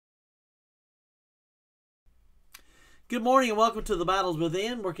Good morning and welcome to the Battles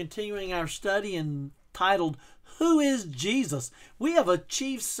Within. We're continuing our study entitled, Who is Jesus? We have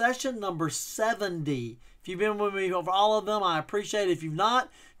achieved session number 70. If you've been with me for all of them, I appreciate it. If you've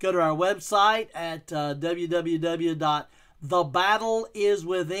not, go to our website at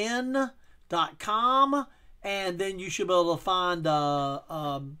www.thebattleiswithin.com, and then you should be able to find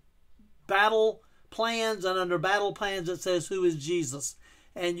battle plans, and under battle plans it says Who is Jesus?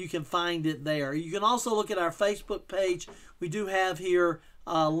 And you can find it there. You can also look at our Facebook page. We do have here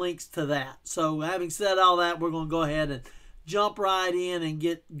links to that. So having said all that, we're going to go ahead and jump right in and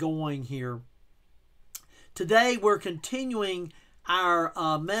get going here. Today we're continuing our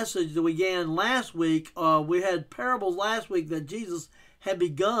message that we began last week. We had parables last week that Jesus had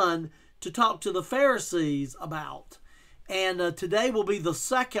begun to talk to the Pharisees about. And today will be the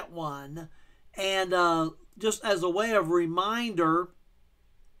second one. And just as a way of reminder,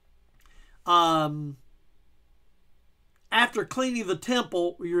 after cleaning the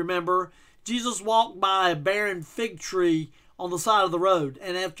temple, you remember, Jesus walked by a barren fig tree on the side of the road,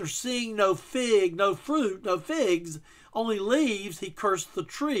 and after seeing no fruit, no figs, only leaves, he cursed the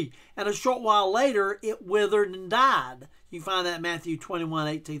tree. And a short while later, it withered and died. You can find that in Matthew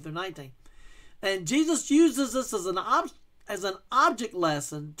 21:18-19. And Jesus uses this as an object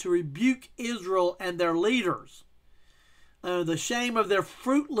lesson to rebuke Israel and their leaders. The shame of their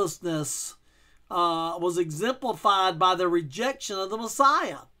fruitlessness was exemplified by their rejection of the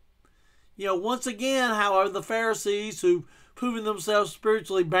Messiah. Once again, however, the Pharisees, who proven themselves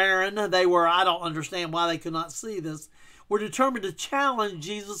spiritually barren, I don't understand why they could not see this, were determined to challenge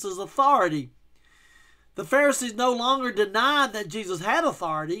Jesus' authority. The Pharisees no longer denied that Jesus had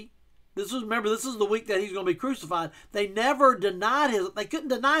authority. This is the week that he's going to be crucified. They never denied they couldn't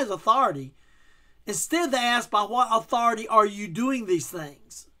deny his authority. Instead, they asked, by what authority are you doing these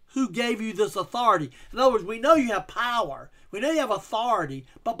things? Who gave you this authority? In other words, we know you have power. We know you have authority,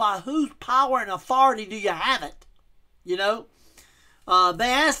 but by whose power and authority do you have it? They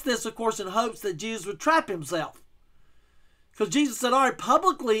asked this, of course, in hopes that Jesus would trap himself. Because Jesus said, all right,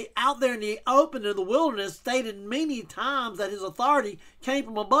 publicly out there in the open in the wilderness, stated many times that his authority came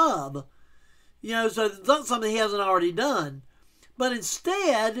from above. So it's not something he hasn't already done. But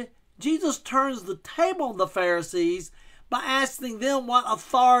instead, Jesus turns the table on the Pharisees by asking them where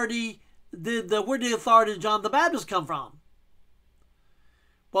did the authority of John the Baptist come from?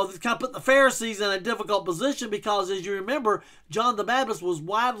 Well, this kind of put the Pharisees in a difficult position because, as you remember, John the Baptist was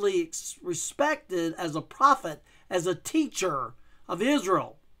widely respected as a prophet, as a teacher of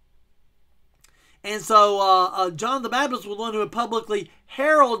Israel. And so John the Baptist was the one who had publicly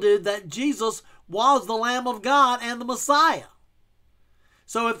heralded that Jesus was the Lamb of God and the Messiah.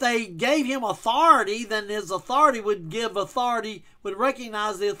 So if they gave him authority, then his authority would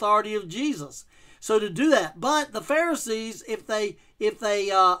recognize the authority of Jesus. So to do that, but the Pharisees, if they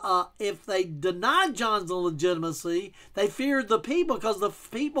denied John's legitimacy, they feared the people because the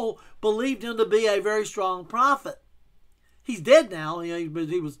people believed him to be a very strong prophet. He's dead now, he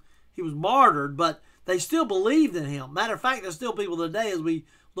was martyred, but they still believed in him. Matter of fact, there's still people today, as we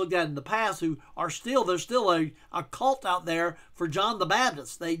looked at in the past, there's still a cult out there for John the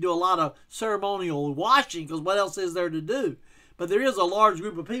Baptist. They do a lot of ceremonial washing because what else is there to do? But there is a large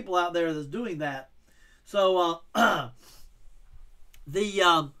group of people out there that's doing that. So so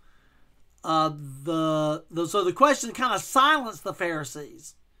the question kind of silenced the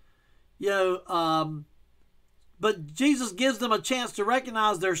Pharisees, but Jesus gives them a chance to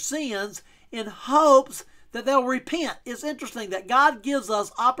recognize their sins in hopes that they'll repent. It's interesting that God gives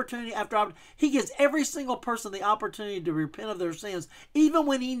us opportunity after opportunity. He gives every single person the opportunity to repent of their sins, even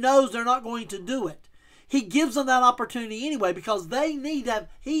when he knows they're not going to do it. He gives them that opportunity anyway because they need to have,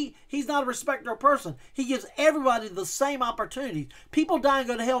 he's not a respecter of person. He gives everybody the same opportunity. People die and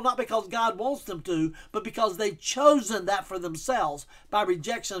go to hell not because God wants them to, but because they've chosen that for themselves by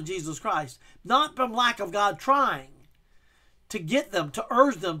rejection of Jesus Christ. Not from lack of God trying to get them, to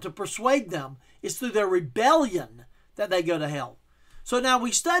urge them, to persuade them. It's through their rebellion that they go to hell. So now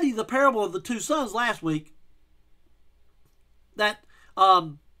we studied the parable of the two sons last week.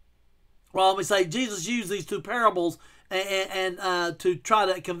 Jesus used these two parables and to try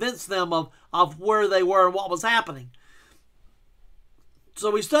to convince them of where they were and what was happening. So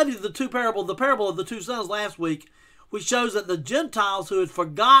we studied the parable of the two sons last week, which shows that the Gentiles who had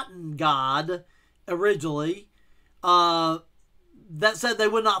forgotten God originally, that said they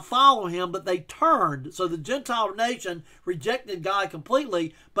would not follow him, but they turned. So the Gentile nation rejected God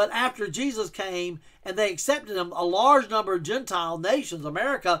completely, but after Jesus came and they accepted him, a large number of Gentile nations,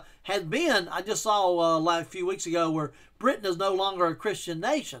 America had been, I just saw a few weeks ago where Britain is no longer a Christian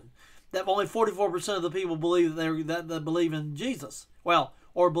nation. that only 44% of the people believe that they believe in Jesus. Well,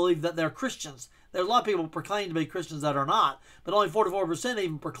 or believe that they're Christians. There's a lot of people proclaim to be Christians that are not, but only 44%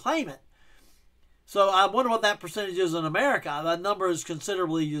 even proclaim it. So I wonder what that percentage is in America. That number is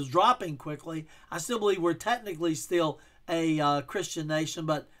dropping quickly. I still believe we're technically still a Christian nation,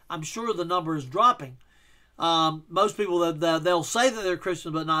 but I'm sure the number is dropping. Most people, they'll say that they're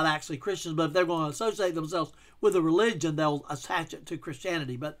Christians, but not actually Christians. But if they're going to associate themselves with a religion, they'll attach it to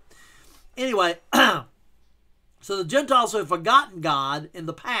Christianity. But anyway, so the Gentiles who have forgotten God in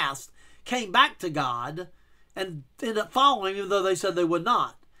the past came back to God and ended up following him, even though they said they would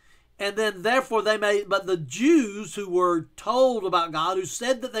not. And then therefore but the Jews who were told about God, who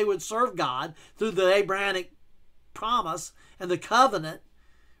said that they would serve God through the Abrahamic promise and the covenant,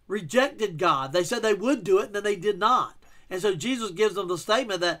 rejected God. They said they would do it, and then they did not. And so Jesus gives them the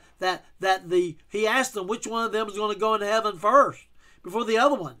statement he asked them which one of them was going to go into heaven first before the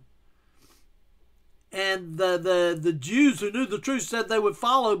other one. And the Jews who knew the truth said they would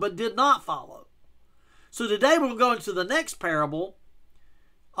follow but did not follow. So today we're going to go into the next parable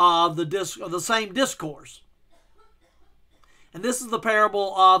of the same discourse. And this is the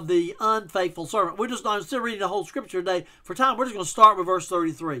parable of the unfaithful servant. I'm still reading the whole scripture today. For time, we're just going to start with verse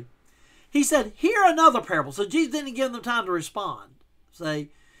 33. He said, hear another parable. So Jesus didn't give them time to respond.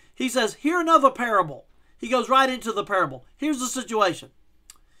 He says, hear another parable. He goes right into the parable. Here's the situation.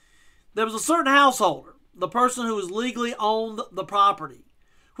 There was a certain householder, the person who was legally owned the property,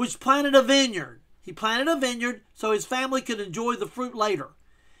 which planted a vineyard. He planted a vineyard so his family could enjoy the fruit later.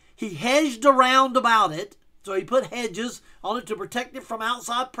 He hedged around about it, so he put hedges on it to protect it from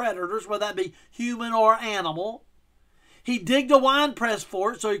outside predators, whether that be human or animal. He digged a wine press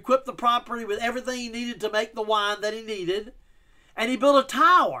for it, so he equipped the property with everything he needed to make the wine that he needed. And he built a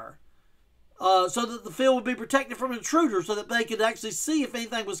tower so that the field would be protected from intruders, so that they could actually see if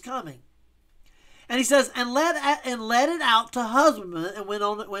anything was coming. And he says, and let it out to husbandmen, and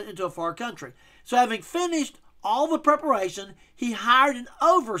went into a far country. So having finished all the preparation, he hired an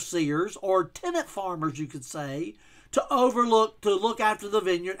overseers, or tenant farmers, you could say, to look after the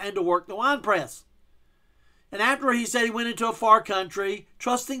vineyard and to work the winepress. And after he said he went into a far country,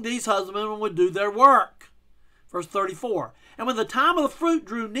 trusting these husbandmen would do their work. Verse 34. And when the time of the fruit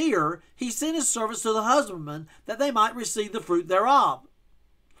drew near, he sent his servants to the husbandmen, that they might receive the fruits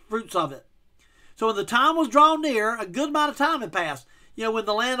of it. So when the time was drawn near, a good amount of time had passed. When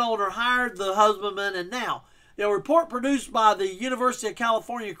the landowner hired the husbandman, and now. A report produced by the University of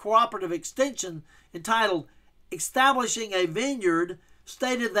California Cooperative Extension entitled Establishing a Vineyard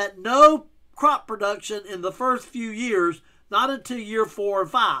stated that no crop production in the first few years, not until year 4 or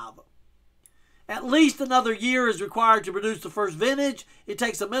 5. At least another year is required to produce the first vintage. It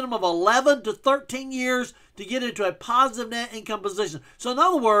takes a minimum of 11 to 13 years to get into a positive net income position. So in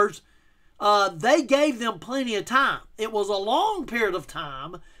other words, they gave them plenty of time. It was a long period of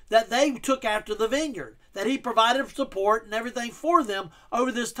time that they took after the vineyard, that he provided support and everything for them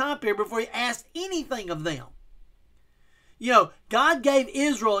over this time period before he asked anything of them. God gave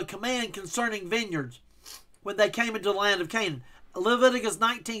Israel a command concerning vineyards when they came into the land of Canaan. Leviticus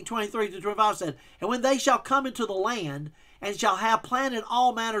 19:23-25 said, and when they shall come into the land, and shall have planted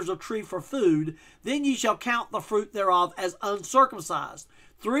all manners of tree for food, then ye shall count the fruit thereof as uncircumcised.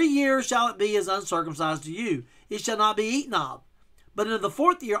 3 years shall it be as uncircumcised to you. It shall not be eaten of. But in the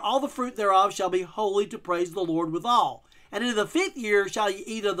 4th year all the fruit thereof shall be holy to praise the Lord withal. And in the 5th year shall ye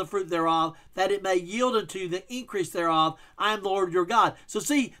eat of the fruit thereof, that it may yield unto you the increase thereof. I am the Lord your God. So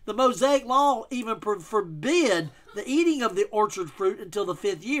see, the Mosaic law even forbid the eating of the orchard fruit until the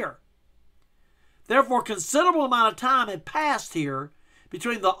 5th year. Therefore, considerable amount of time had passed here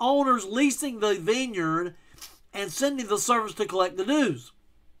between the owners leasing the vineyard and sending the servants to collect the dues.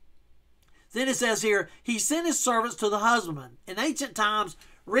 Then it says here, he sent his servants to the husbandman. In ancient times,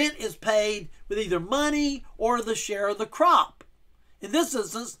 rent is paid with either money or the share of the crop. In this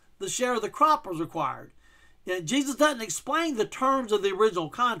instance, the share of the crop was required. Jesus doesn't explain the terms of the original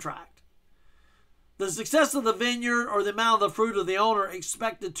contract. The success of the vineyard or the amount of the fruit of the owner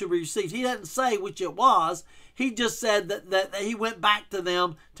expected to be received. He doesn't say which it was. He just said that he went back to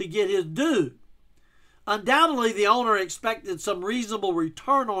them to get his due. Undoubtedly, the owner expected some reasonable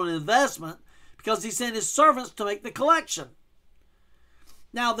return on investment because he sent his servants to make the collection.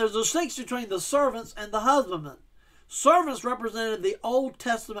 Now, there's a distinction between the servants and the husbandmen. Servants represented the Old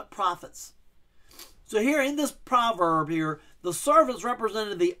Testament prophets. So here in this proverb here, the servants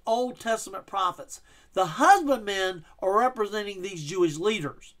represented the Old Testament prophets. The husbandmen are representing these Jewish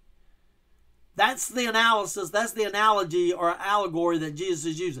leaders. That's the analysis, that's the analogy or allegory that Jesus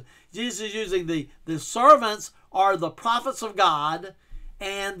is using. Jesus is using the servants are the prophets of God,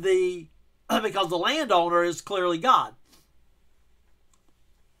 and because the landowner is clearly God.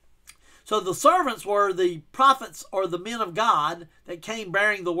 So the servants were the prophets or the men of God that came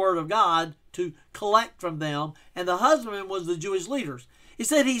bearing the word of God to collect from them, and the husbandman was the Jewish leaders. He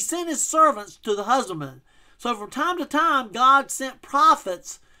said he sent his servants to the husbandman. So from time to time, God sent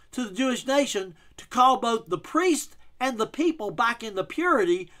prophets to the Jewish nation to call both the priest and the people back in the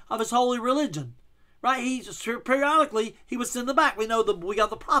purity of his holy religion. Right? Periodically, he would send them back. We know we got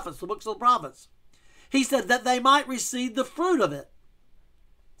the prophets, the books of the prophets. He said that they might receive the fruit of it.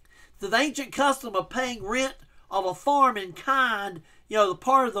 The ancient custom of paying rent of a farm in kind, the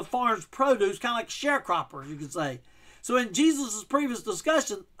part of the farm's produce, kind of like sharecroppers, you could say. So in Jesus' previous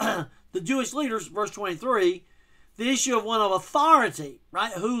discussion, the Jewish leaders, verse 23, the issue of one of authority,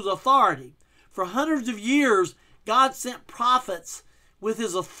 right? Whose authority? For hundreds of years, God sent prophets with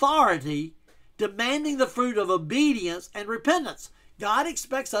his authority, demanding the fruit of obedience and repentance. God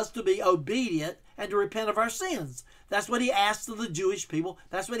expects us to be obedient and to repent of our sins. That's what he asks of the Jewish people.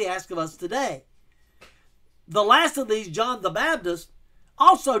 That's what he asks of us today. The last of these, John the Baptist,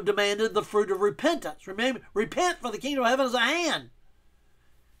 also demanded the fruit of repentance. Remember, repent, for the kingdom of heaven is at hand.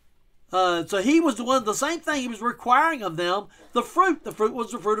 So he was doing the same thing he was requiring of them, the fruit. The fruit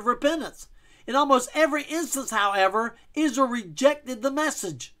was the fruit of repentance. In almost every instance, however, Israel rejected the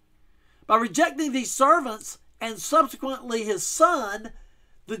message. By rejecting these servants and subsequently his son,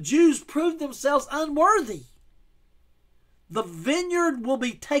 the Jews proved themselves unworthy. The vineyard will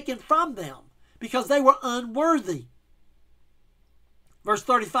be taken from them because they were unworthy. Verse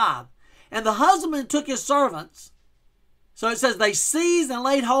 35, and the husbandman took his servants. So it says they seized and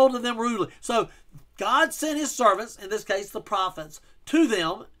laid hold of them rudely. So God sent his servants, in this case the prophets, to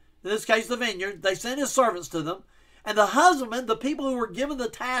them. In this case the vineyard. They sent his servants to them. And the husbandman, the people who were given the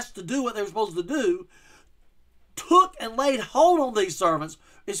task to do what they were supposed to do, took and laid hold on these servants.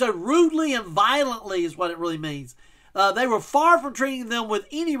 It said rudely and violently is what it really means. They were far from treating them with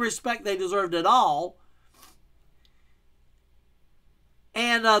any respect they deserved at all.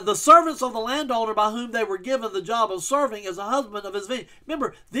 And the servants of the landowner by whom they were given the job of serving as a husband of his vineyard.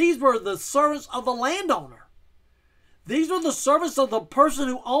 Remember, these were the servants of the landowner. These were the servants of the person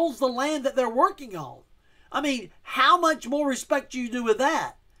who owns the land that they're working on. I mean, how much more respect do you do with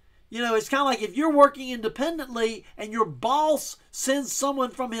that? It's kind of like if you're working independently and your boss sends someone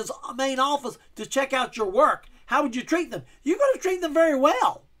from his main office to check out your work. How would you treat them? You're going to treat them very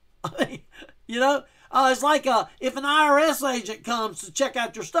well. I mean, it's like if an IRS agent comes to check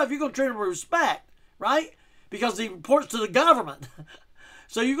out your stuff, you're going to treat him with respect, right? Because he reports to the government.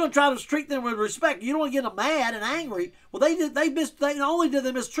 So you're going to try to treat them with respect. You don't want to get them mad and angry. Well, they not only did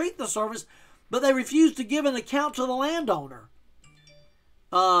they mistreat the servants, but they refused to give an account to the landowner.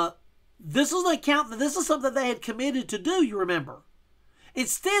 This is an account. This is something they had committed to do, you remember.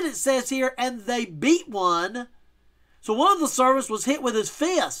 Instead, it says here, and they beat one. So one of the servants was hit with his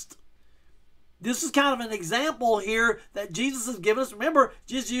fist. This is kind of an example here that Jesus has given us. Remember,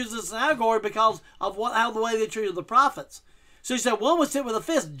 Jesus used this allegory because of how the way they treated the prophets. So he said one was hit with a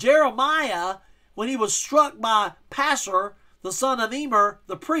fist. Jeremiah, when he was struck by Passer, the son of Emer,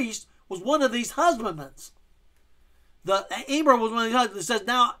 the priest, was one of these husbandmen. Emer was one of these husbandmen. It says,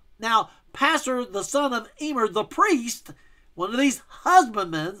 now Passer, the son of Emer, the priest, one of these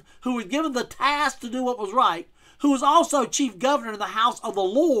husbandmen who was given the task to do what was right, who was also chief governor in the house of the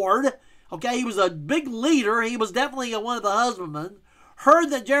Lord. Okay, he was a big leader. He was definitely one of the husbandmen. Heard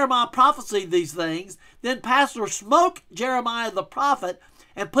that Jeremiah prophesied these things. Then Pastor smote Jeremiah the prophet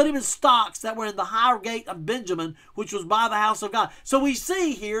and put him in stocks that were in the higher gate of Benjamin, which was by the house of God. So we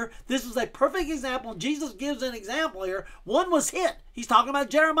see here, this is a perfect example. Jesus gives an example here. One was hit. He's talking about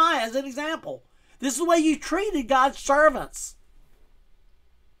Jeremiah as an example. This is the way you treated God's servants.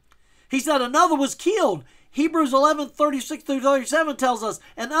 He said another was killed. Hebrews 11:36-37 tells us,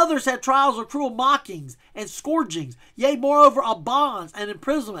 and others had trials of cruel mockings and scourgings, yea, moreover, of bonds and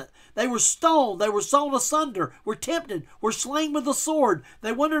imprisonment. They were stoned, they were sawn asunder, were tempted, were slain with the sword.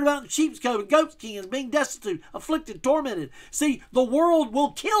 They wandered about in sheep's coat and goat skins, being destitute, afflicted, tormented. See, the world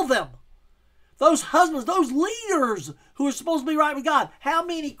will kill them. Those husbands, those leaders who are supposed to be right with God. How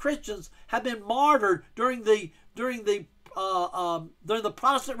many Christians have been martyred during the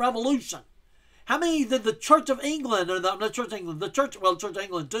Protestant Revolution? How many did the Church of England, or not Church of England, Church of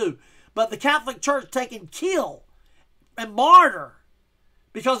England too, but the Catholic Church take and kill and martyr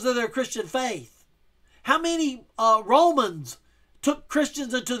because of their Christian faith? How many Romans took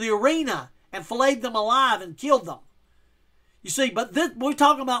Christians into the arena and filleted them alive and killed them? You see, but we're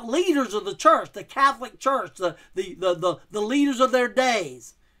talking about leaders of the church, the Catholic Church, the leaders of their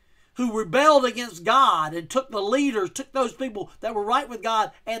days. who rebelled against God and took the leaders, took those people that were right with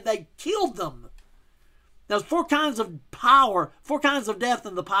God, and they killed them. There's 4 kinds of power, 4 kinds of death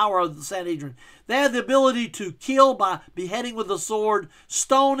in the power of the Sanhedrin. They had the ability to kill by beheading with the sword,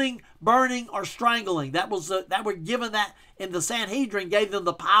 stoning, burning, or strangling. That were given that in the Sanhedrin, gave them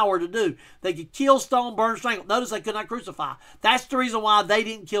the power to do. They could kill, stone, burn, strangle. Notice they could not crucify. That's the reason why they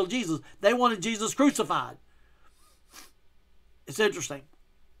didn't kill Jesus. They wanted Jesus crucified. It's interesting.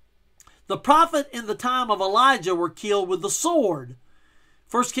 The prophet in the time of Elijah were killed with the sword.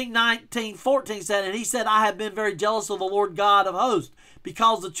 1 Kings 19:14 said, and he said, I have been very jealous of the Lord God of hosts,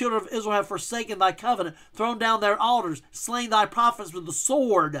 because the children of Israel have forsaken thy covenant, thrown down their altars, slain thy prophets with the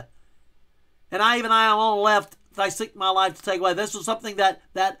sword. And I am on the left, I seek my life to take away. This was something that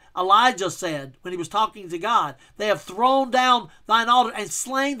Elijah said when he was talking to God. They have thrown down thine altar and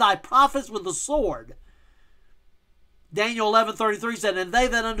slain thy prophets with the sword. Daniel 11:33 said, and they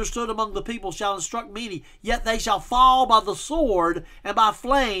that understood among the people shall instruct many, yet they shall fall by the sword, and by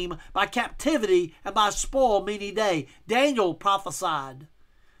flame, by captivity, and by spoil many days. Daniel prophesied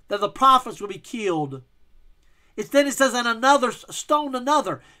that the prophets would be killed. Then it says, and another stoned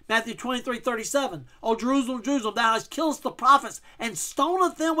another. Matthew 23:37. O Jerusalem, Jerusalem, thou hast killed the prophets, and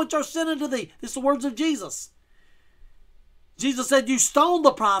stoneth them which are sent unto thee. This is the words of Jesus. Jesus said, you stoned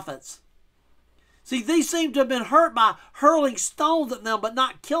the prophets. See, these seem to have been hurt by hurling stones at them, but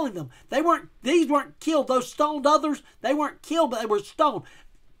not killing them. These weren't killed. Those stoned others, they weren't killed, but they were stoned.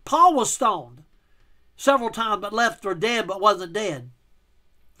 Paul was stoned several times, but left for dead, but wasn't dead.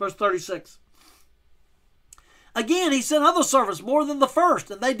 Verse 36. Again, he sent other servants more than the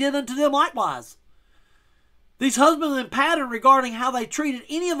first, and they did unto them likewise. These husbandmen pattern regarding how they treated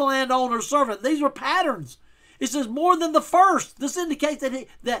any of the landowner's servants. These were patterns. It says more than the first. This indicates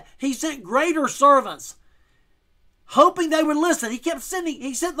that he sent greater servants, hoping they would listen.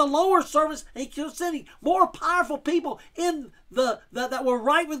 He sent the lower servants, and he kept sending more powerful people in that were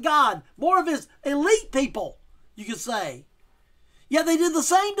right with God, more of his elite people, you could say. Yet they did the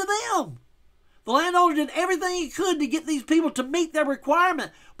same to them. The landowner did everything he could to get these people to meet their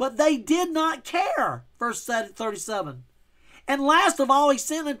requirement, but they did not care. Verse 37. And last of all, he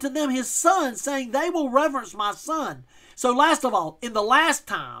sent unto them his son, saying, they will reverence my son. So last of all, in the last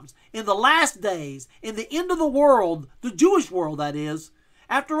times, in the last days, in the end of the world, the Jewish world that is,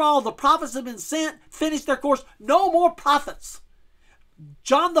 after all, the prophets have been sent, finished their course, no more prophets.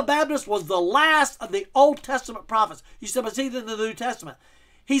 John the Baptist was the last of the Old Testament prophets. You said, but he's in the New Testament.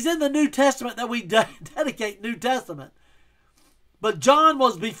 He's in the New Testament that we dedicate New Testament. But John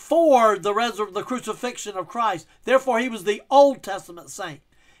was before the crucifixion of Christ. Therefore, he was the Old Testament saint.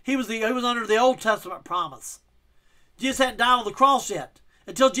 He was under the Old Testament promise. Jesus hadn't died on the cross yet.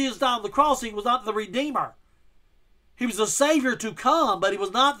 Until Jesus died on the cross, he was not the Redeemer. He was the Savior to come, but he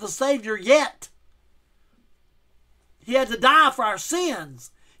was not the Savior yet. He had to die for our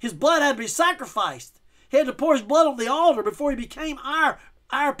sins. His blood had to be sacrificed. He had to pour his blood on the altar before he became our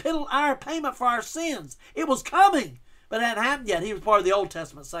payment for our sins. It was coming. But it hadn't happened yet. He was part of the Old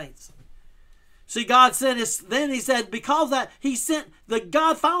Testament saints. See, God sent then he said, because that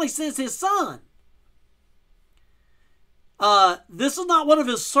God finally sends his son. This is not one of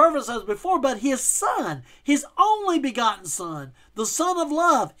his servants as before, but his son, his only begotten son, the son of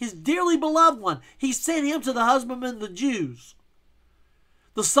love, his dearly beloved one. He sent him to the husbandmen, the Jews.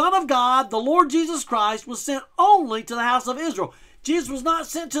 The Son of God, the Lord Jesus Christ, was sent only to the house of Israel. Jesus was not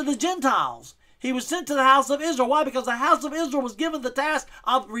sent to the Gentiles. He was sent to the house of Israel. Why? Because the house of Israel was given the task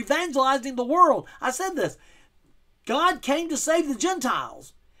of evangelizing the world. I said this. God came to save the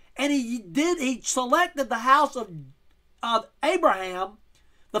Gentiles. And he selected the house of Abraham,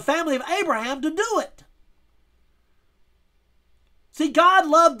 the family of Abraham, to do it. See, God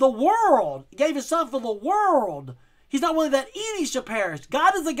loved the world. He gave his son for the world. He's not willing that any should perish.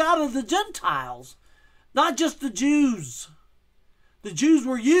 God is the God of the Gentiles, not just the Jews. The Jews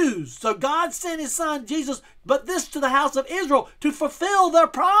were used. So God sent his son, Jesus, but this to the house of Israel to fulfill their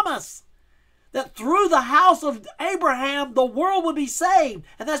promise. That through the house of Abraham, the world would be saved.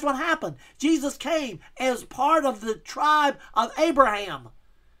 And that's what happened. Jesus came as part of the tribe of Abraham.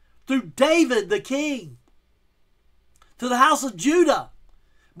 Through David, the king. To the house of Judah.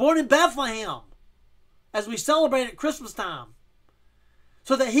 Born in Bethlehem. As we celebrate at Christmas time.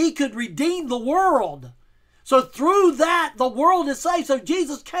 So that he could redeem the world. So through that, the world is saved. So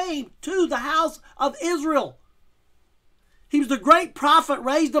Jesus came to the house of Israel. He was the great prophet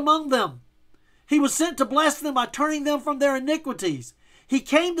raised among them. He was sent to bless them by turning them from their iniquities. He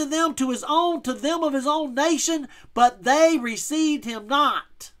came to them of his own nation, but they received him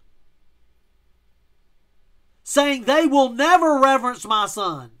not. Saying, they will never reverence my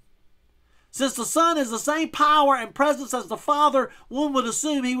son. Since the Son has the same power and presence as the Father, one would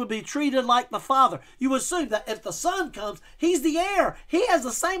assume he would be treated like the Father. You would assume that if the Son comes, he's the heir. He has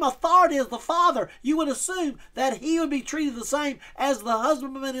the same authority as the Father. You would assume that he would be treated the same as the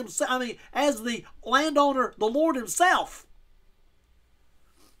husbandman himself, as the landowner, the Lord himself.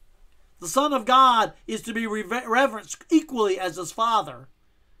 The Son of God is to be reverenced equally as his Father.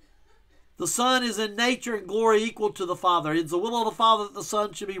 The Son is in nature and glory equal to the Father. It's the will of the Father that the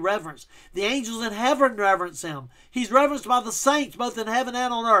Son should be reverenced. The angels in heaven reverence him. He's reverenced by the saints, both in heaven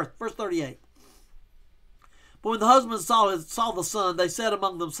and on earth. Verse 38. But when the husbands saw the Son, they said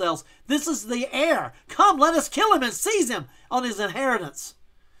among themselves, "This is the heir. Come, let us kill him and seize him on his inheritance."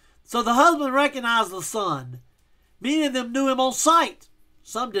 So the husband recognized the Son. Many of them knew him on sight.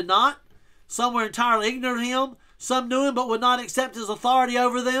 Some did not. Some were entirely ignorant of him. Some knew him but would not accept his authority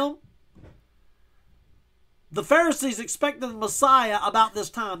over them. The Pharisees expected the Messiah about this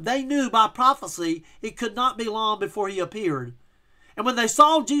time. They knew by prophecy it could not be long before he appeared. And when they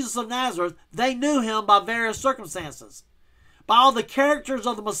saw Jesus of Nazareth, they knew him by various circumstances. By all the characters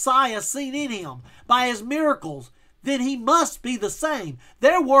of the Messiah seen in him, by his miracles, then he must be the same.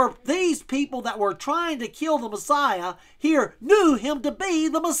 There were these people that were trying to kill the Messiah here knew him to be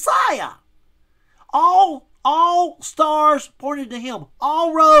the Messiah. All stars pointed to him.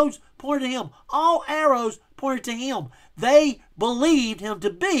 All roads pointed to him. All arrows pointed to him. They believed him to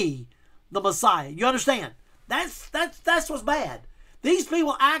be the Messiah. You understand? That's what's bad. These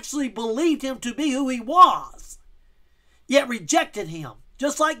people actually believed him to be who he was, yet rejected him,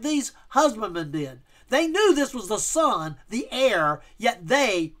 just like these husbandmen did. They knew this was the Son, the heir, yet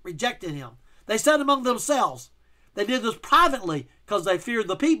they rejected him. They said among themselves, they did this privately because they feared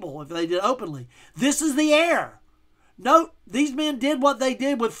the people if they did openly, "This is the heir." Note, these men did what they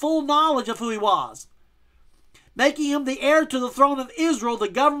did with full knowledge of who he was, making him the heir to the throne of Israel, the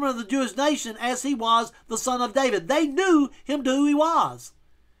government of the Jewish nation, as he was the son of David. They knew him to who he was.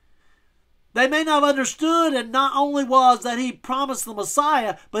 They may not have understood, and not only was that he promised the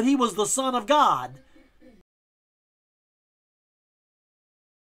Messiah, but he was the Son of God.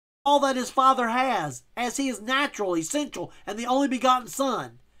 All that his Father has, as he is natural, essential, and the only begotten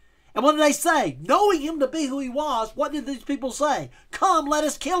Son. And what did they say? Knowing him to be who he was, what did these people say? "Come, let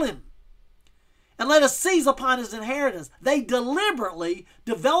us kill him, and let us seize upon his inheritance." They deliberately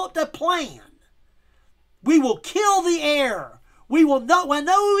developed a plan. We will kill the heir. We know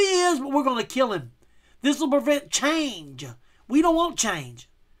who he is, but we're going to kill him. This will prevent change. We don't want change.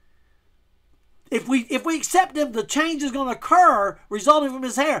 If we accept him, the change is going to occur resulting from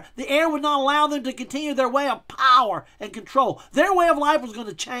his heir. The heir would not allow them to continue their way of power and control. Their way of life was going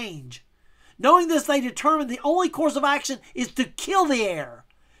to change. Knowing this, they determined the only course of action is to kill the heir,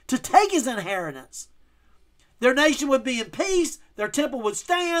 to take his inheritance. Their nation would be in peace. Their temple would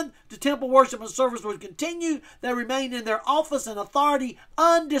stand. The temple worship and service would continue. They remained in their office and authority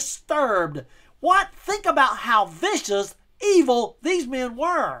undisturbed. Think about how vicious, evil these men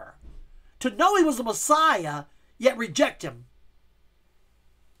were. To know he was the Messiah, yet reject him.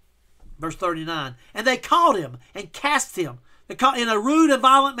 Verse 39. And they caught him and cast him. In a rude and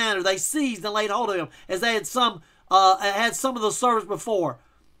violent manner, they seized and laid hold of him, as they had some of the servants before.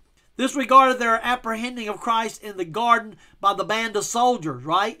 This regarded their apprehending of Christ in the garden by the band of soldiers,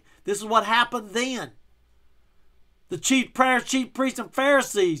 right? This is what happened then. The chief priests and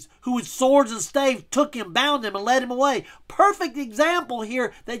Pharisees, who with swords and staves took him, bound him, and led him away. Perfect example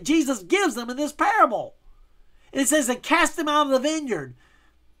here that Jesus gives them in this parable. And it says they cast him out of the vineyard.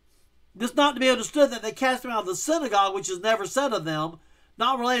 This not to be understood that they cast him out of the synagogue, which is never said of them,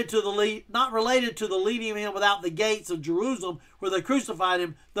 not related to the leading of him without the gates of Jerusalem where they crucified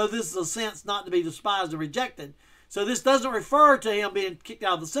him, though this is a sense not to be despised and rejected. So this doesn't refer to him being kicked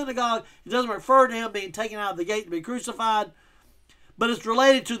out of the synagogue. It doesn't refer to him being taken out of the gate to be crucified. But it's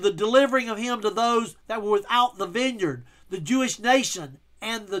related to the delivering of him to those that were without the vineyard, the Jewish nation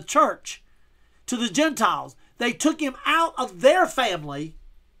and the church, to the Gentiles. They took him out of their family,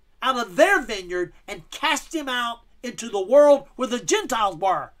 out of their vineyard, and cast him out into the world where the Gentiles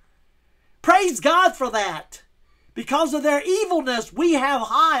were. Praise God for that. Because of their evilness, we have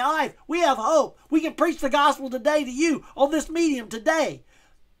high life. We have hope. We can preach the gospel today to you on this medium today.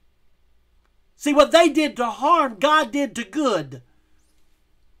 See, what they did to harm, God did to good.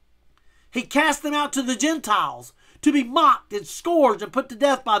 He cast them out to the Gentiles to be mocked and scourged and put to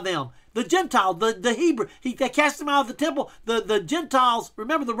death by them. The Gentiles, the Hebrew, they cast them out of the temple. The Gentiles,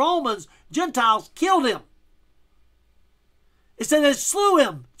 remember the Romans, Gentiles killed him. It said they slew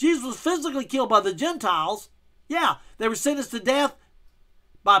him. Jesus was physically killed by the Gentiles. Yeah, they were sentenced to death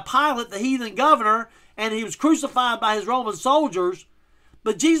by Pilate, the heathen governor, and he was crucified by his Roman soldiers.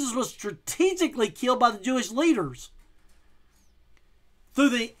 But Jesus was strategically killed by the Jewish leaders through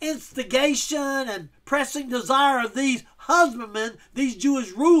the instigation and pressing desire of these husbandmen, these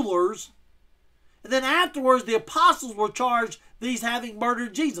Jewish rulers. And then afterwards, the apostles were charged, these having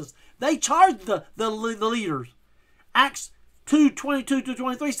murdered Jesus. They charged the leaders. Acts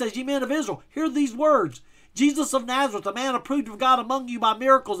 2:22-23 says, "Ye men of Israel, hear these words. Jesus of Nazareth, a man approved of God among you by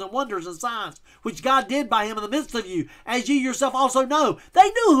miracles and wonders and signs, which God did by him in the midst of you, as ye yourself also know." They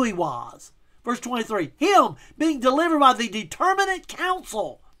knew who he was. Verse 23, "Him being delivered by the determinate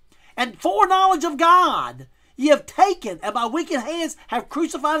counsel and foreknowledge of God, ye have taken, and by wicked hands have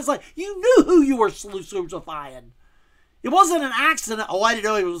crucified his life." You knew who you were crucifying. It wasn't an accident. "Oh, I didn't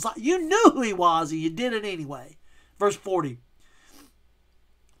know he was." You knew who he was, and you did it anyway. Verse 40,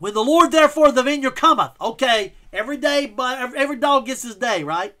 "When the Lord therefore of the vineyard cometh," okay, every day, but every dog gets his day,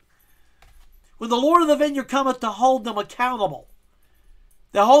 right? "When the Lord of the vineyard cometh to hold them accountable."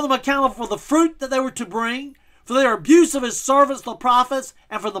 They hold them accountable for the fruit that they were to bring, for their abuse of his servants, the prophets,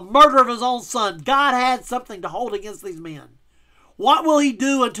 and for the murder of his own son. God had something to hold against these men. What will he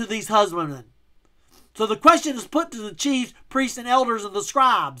do unto these husbandmen? So the question is put to the chiefs, priests, and elders, and the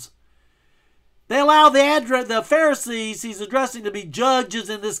scribes. They allow the Pharisees he's addressing to be judges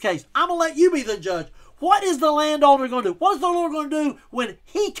in this case. I'm going to let you be the judge. What is the landowner going to do? What is the Lord going to do when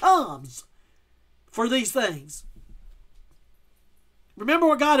he comes for these things? Remember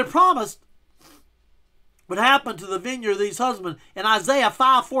what God had promised would happen to the vineyard of these husbands in Isaiah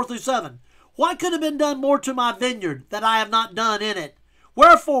 5:4-7. "What could have been done more to my vineyard that I have not done in it?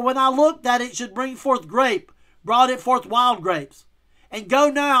 Wherefore, when I looked that it should bring forth grape, brought it forth wild grapes. And go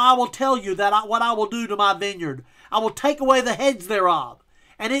now, I will tell you what I will do to my vineyard. I will take away the heads thereof,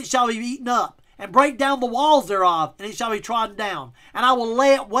 and it shall be eaten up, and break down the walls thereof, and it shall be trodden down. And I will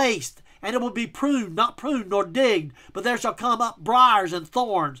lay it waste, and it will be pruned, not pruned nor digged, but there shall come up briars and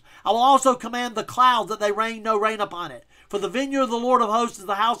thorns. I will also command the clouds that they rain no rain upon it. For the vineyard of the Lord of hosts is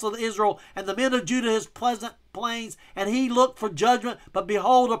the house of Israel, and the men of Judah his pleasant plains. And he looked for judgment, but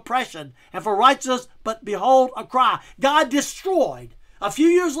behold oppression, and for righteousness, but behold a cry." God destroyed, a few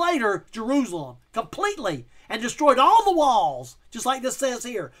years later, Jerusalem completely, and destroyed all the walls, just like this says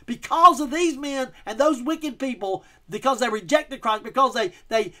here, because of these men and those wicked people, because they rejected Christ, because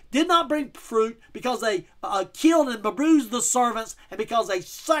they did not bring fruit, because they killed and bruised the servants, and because they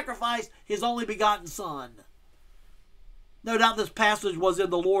sacrificed his only begotten Son. No doubt this passage was in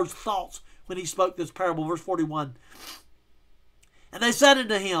the Lord's thoughts when he spoke this parable. Verse 41. "And they said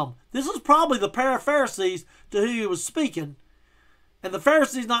unto him," this is probably the pair of Pharisees to whom he was speaking, and the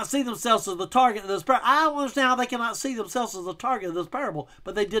Pharisees not see themselves as the target of this parable. I don't understand how they cannot see themselves as the target of this parable,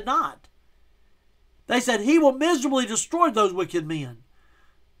 but they did not. They said, "He will miserably destroy those wicked men."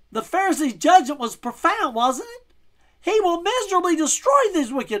 The Pharisees' judgment was profound, wasn't it? He will miserably destroy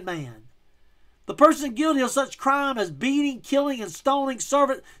these wicked men. The person guilty of such crime as beating, killing, and stoning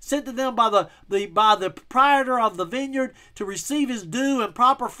servant sent to them by the proprietor of the vineyard to receive his due and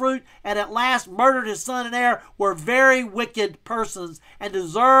proper fruit, and at last murdered his son and heir, were very wicked persons, and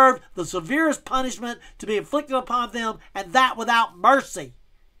deserved the severest punishment to be inflicted upon them, and that without mercy.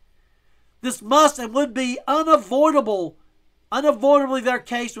 This must and would be unavoidably their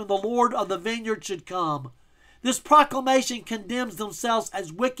case when the Lord of the vineyard should come. This proclamation condemns themselves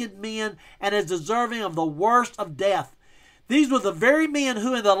as wicked men and as deserving of the worst of death. These were the very men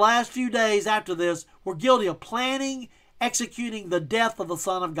who in the last few days after this were guilty of planning, executing the death of the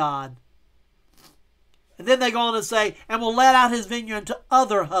Son of God. And then they go on to say, "And will let out his vineyard to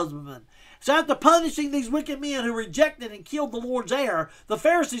other husbandmen." So after punishing these wicked men who rejected and killed the Lord's heir, the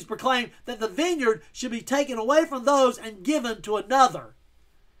Pharisees proclaimed that the vineyard should be taken away from those and given to another,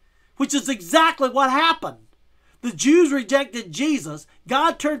 which is exactly what happened. The Jews rejected Jesus.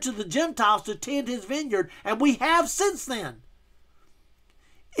 God turned to the Gentiles to tend his vineyard, and we have since then.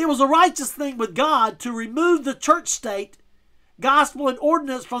 It was a righteous thing with God to remove the church state, gospel, and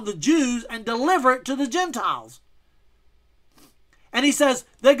ordinance from the Jews and deliver it to the Gentiles. And he says,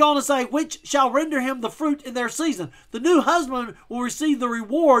 they're going to say, "Which shall render him the fruit in their season." The new husbandman will receive the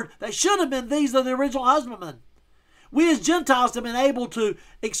reward that should have been these of the original husbandman. We as Gentiles have been able to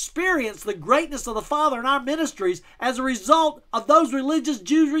experience the greatness of the Father in our ministries as a result of those religious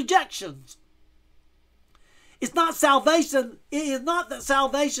Jews' rejections. It's not salvation. It is not that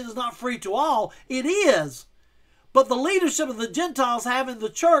salvation is not free to all. It is. But the leadership of the Gentiles having the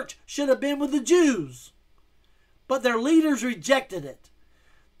church should have been with the Jews. But their leaders rejected it.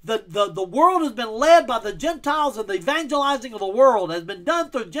 The world has been led by the Gentiles, and the evangelizing of the world has been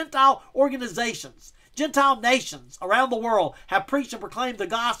done through Gentile organizations. Gentile nations around the world have preached and proclaimed the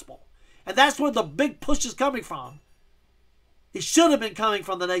gospel. And that's where the big push is coming from. It should have been coming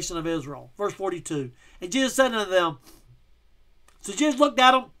from the nation of Israel. Verse 42. And Jesus said unto them, so Jesus looked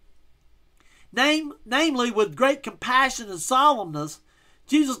at them, namely with great compassion and solemnness.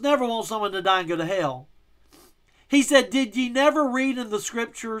 Jesus never wants someone to die and go to hell. He said, did ye never read in the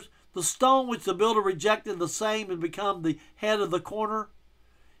scriptures, the stone which the builder rejected, the same and become the head of the corner?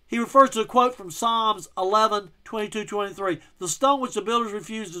 He refers to a quote from Psalms 11, 22, 23. The stone which the builders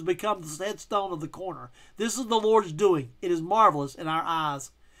refused has become the headstone of the corner. This is the Lord's doing. It is marvelous in our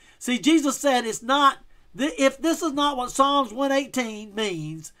eyes. See, Jesus said it's not, if this is not what Psalms 118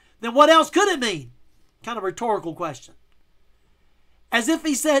 means, then what else could it mean? Kind of rhetorical question. As if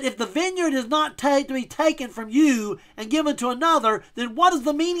he said, if the vineyard is not to be taken from you and given to another, then what is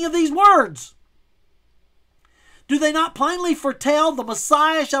the meaning of these words? Do they not plainly foretell the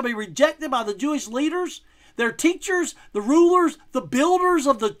Messiah shall be rejected by the Jewish leaders, their teachers, the rulers, the builders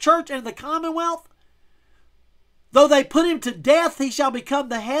of the church and the commonwealth? Though they put him to death, he shall become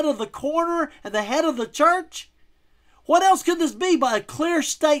the head of the corner and the head of the church? What else could this be but a clear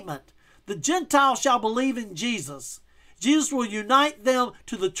statement? The Gentiles shall believe in Jesus. Jesus will unite them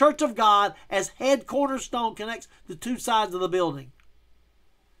to the church of God as head cornerstone connects the two sides of the building.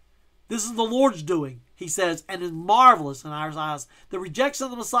 This is the Lord's doing, he says, and is marvelous in our eyes. The rejection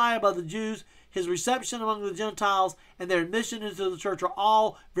of the Messiah by the Jews, his reception among the Gentiles, and their admission into the church are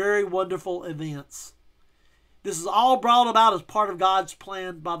all very wonderful events. This is all brought about as part of God's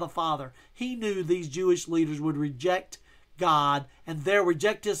plan by the Father. He knew these Jewish leaders would reject God and there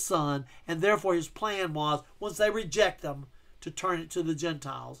reject his Son, and therefore his plan was, once they reject them, to turn it to the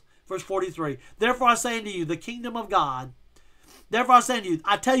Gentiles. Verse 43, therefore I say unto you, the kingdom of God, therefore I say unto you,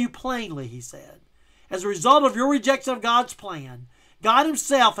 I tell you plainly, he said, as a result of your rejection of God's plan, God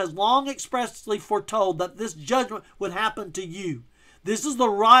himself has long expressly foretold that this judgment would happen to you. This is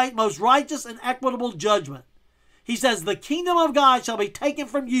the most righteous and equitable judgment. He says, the kingdom of God shall be taken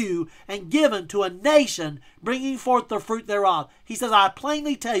from you and given to a nation bringing forth the fruit thereof. He says, I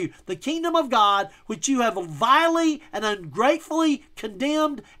plainly tell you, the kingdom of God, which you have vilely and ungratefully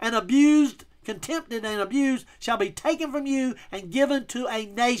condemned and abused, contempted and abused, shall be taken from you and given to a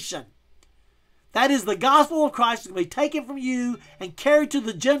nation. That is, the gospel of Christ is going to be taken from you and carried to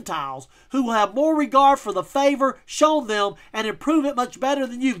the Gentiles, who will have more regard for the favor shown them and improve it much better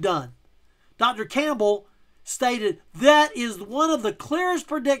than you've done. Dr. Campbell stated that is one of the clearest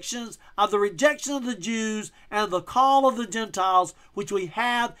predictions of the rejection of the Jews and the call of the Gentiles which we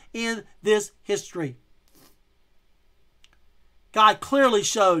have in this history. God clearly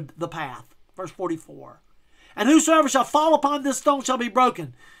showed the path. Verse 44. And whosoever shall fall upon this stone shall be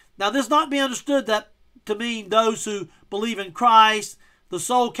broken. Now this not be understood that to mean those who believe in Christ, the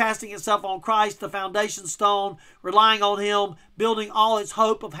soul casting itself on Christ, the foundation stone, relying on him, building all its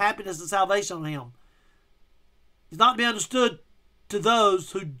hope of happiness and salvation on him. It's not to be understood to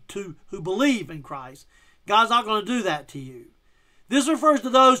those who believe in Christ. God's not going to do that to you. This refers to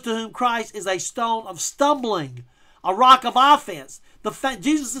those to whom Christ is a stone of stumbling, a rock of offense.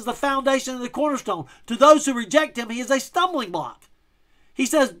 Jesus is the foundation and the cornerstone. To those who reject him, he is a stumbling block. He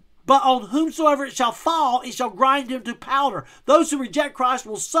says, but on whomsoever it shall fall, it shall grind him to powder. Those who reject Christ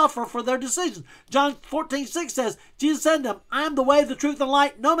will suffer for their decisions. John 14:6 says, Jesus said to them, I am the way, the truth, and the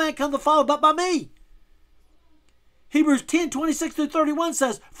light. No man come to the Father but by me. Hebrews 10:26-31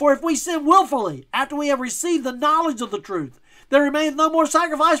 says, for if we sin willfully, after we have received the knowledge of the truth, there remaineth no more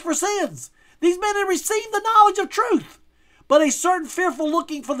sacrifice for sins. These men have received the knowledge of truth, but a certain fearful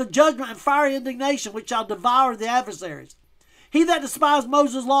looking for the judgment and fiery indignation which shall devour the adversaries. He that despised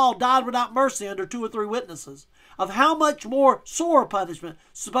Moses' law died without mercy under 2 or 3 witnesses. Of how much more sore punishment,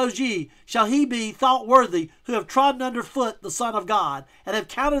 suppose ye, shall he be thought worthy who have trodden under foot the Son of God, and have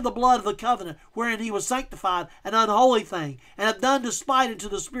counted the blood of the covenant wherein he was sanctified an unholy thing, and have done despite unto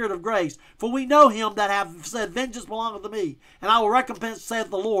the Spirit of grace? For we know him that have said, vengeance belongeth to me, and I will recompense, saith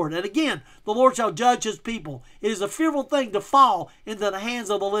the Lord. And again, the Lord shall judge his people. It is a fearful thing to fall into the hands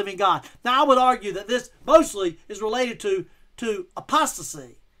of the living God. Now I would argue that this mostly is related to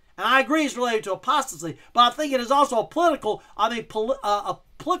apostasy. And I agree it's related to apostasy, but I think it is also applicable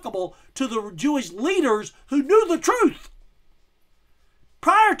to the Jewish leaders who knew the truth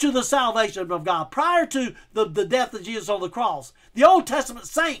prior to the salvation of God, prior to the death of Jesus on the cross. The Old Testament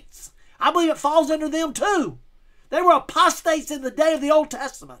saints, I believe it falls under them too. They were apostates in the day of the Old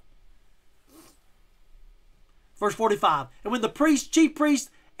Testament. Verse 45, and when the priests, chief priests,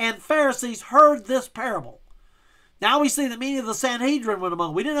 and Pharisees heard this parable. Now we see that many of the Sanhedrin went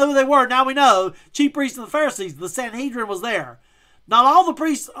among. We didn't know who they were. Now we know. Chief priests and the Pharisees. The Sanhedrin was there. Not all the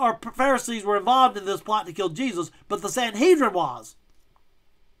priests or Pharisees were involved in this plot to kill Jesus, but the Sanhedrin was.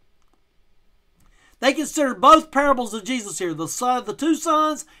 They considered both parables of Jesus here, the two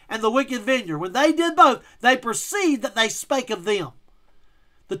sons and the wicked vineyard. When they did both, they perceived that they spake of them.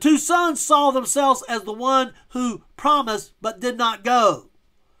 The two sons saw themselves as the one who promised but did not go.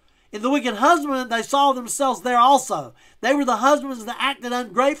 In the wicked husband, they saw themselves there also. They were the husbands that acted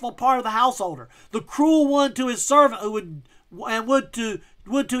ungrateful part of the householder, the cruel one to his servant who would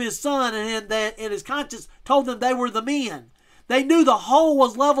to his son, and his conscience told them they were the men. They knew the whole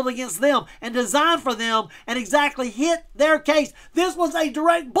was leveled against them and designed for them and exactly hit their case. This was a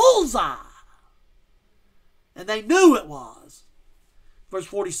direct bullseye. And they knew it was. Verse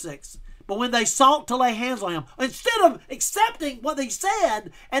 46. But when they sought to lay hands on him, instead of accepting what they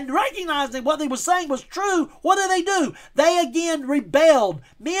said and recognizing what they were saying was true, what do? They again rebelled.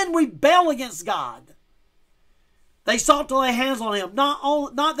 Men rebel against God. They sought to lay hands on him.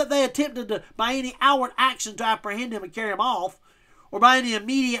 Not that they attempted to, by any outward action, to apprehend him and carry him off, or by any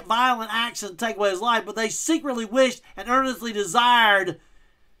immediate violent action to take away his life, but they secretly wished and earnestly desired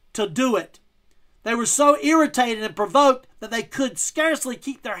to do it. They were so irritated and provoked that they could scarcely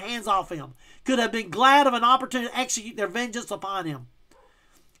keep their hands off him, could have been glad of an opportunity to execute their vengeance upon him.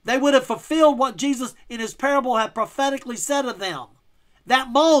 They would have fulfilled what Jesus in his parable had prophetically said of them that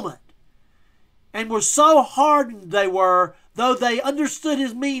moment. And were so hardened they were, though they understood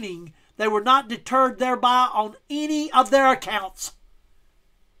his meaning, they were not deterred thereby on any of their accounts.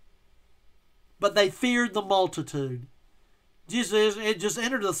 But they feared the multitude. Jesus had just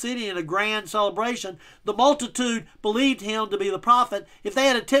entered the city in a grand celebration. The multitude believed him to be the prophet. If they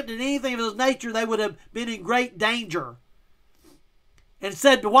had attempted anything of this nature, they would have been in great danger. And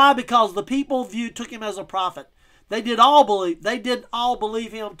said, why? Because the people took him as a prophet. They did all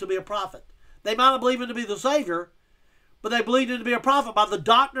believe him to be a prophet. They might not believe him to be the Savior, but they believed him to be a prophet. By the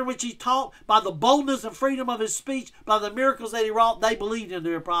doctrine which he taught, by the boldness and freedom of his speech, by the miracles that he wrought, they believed him to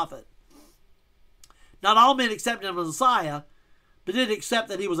be a prophet. Not all men accepted him as Messiah, but did accept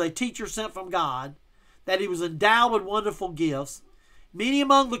that he was a teacher sent from God, that he was endowed with wonderful gifts. Many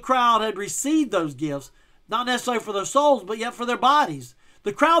among the crowd had received those gifts, not necessarily for their souls, but yet for their bodies.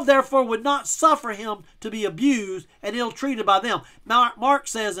 The crowd, therefore, would not suffer him to be abused and ill-treated by them. Mark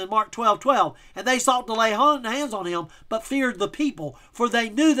says in Mark 12:12, and they sought to lay hands on him, but feared the people, for they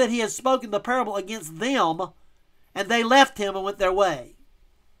knew that he had spoken the parable against them, and they left him and went their way.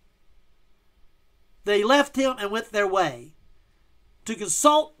 They left him and went their way to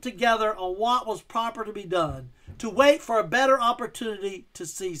consult together on what was proper to be done, to wait for a better opportunity to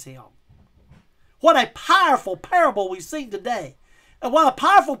seize him. What a powerful parable we've seen today. And what a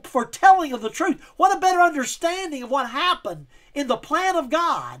powerful foretelling of the truth. What a better understanding of what happened in the plan of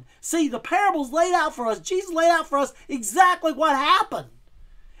God. See, the parables laid out for us. Jesus laid out for us exactly what happened.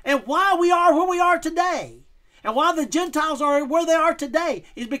 And why we are where we are today. And why the Gentiles are where they are today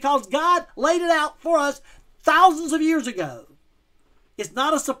is because God laid it out for us thousands of years ago. It's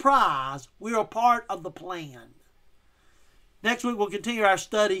not a surprise. We are part of the plan. Next week, we'll continue our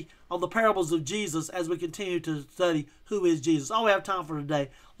study on the parables of Jesus as we continue to study who is Jesus. All we have time for today.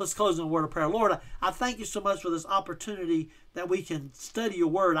 Let's close in a word of prayer. Lord, I thank you so much for this opportunity that we can study your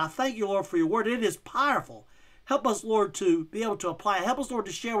word. I thank you, Lord, for your word. It is powerful. Help us, Lord, to be able to apply it. Help us, Lord,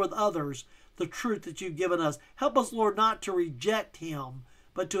 to share with others the truth that you've given us. Help us, Lord, not to reject him,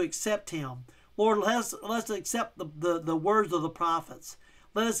 but to accept him. Lord, let's accept the words of the prophets.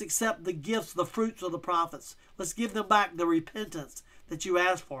 Let us accept the gifts, the fruits of the prophets. Let's give them back the repentance that you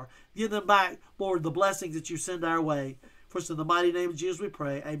asked for. Give them back, Lord, the blessings that you send our way. For it's in the mighty name of Jesus we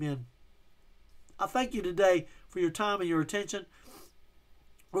pray. Amen. I thank you today for your time and your attention.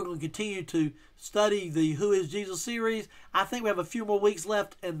 We're going to continue to study the Who is Jesus series. I think we have a few more weeks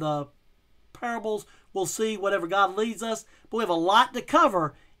left in the parables. We'll see whatever God leads us. But we have a lot to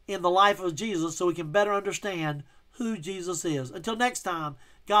cover in the life of Jesus so we can better understand who Jesus is. Until next time,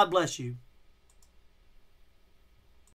 God bless you.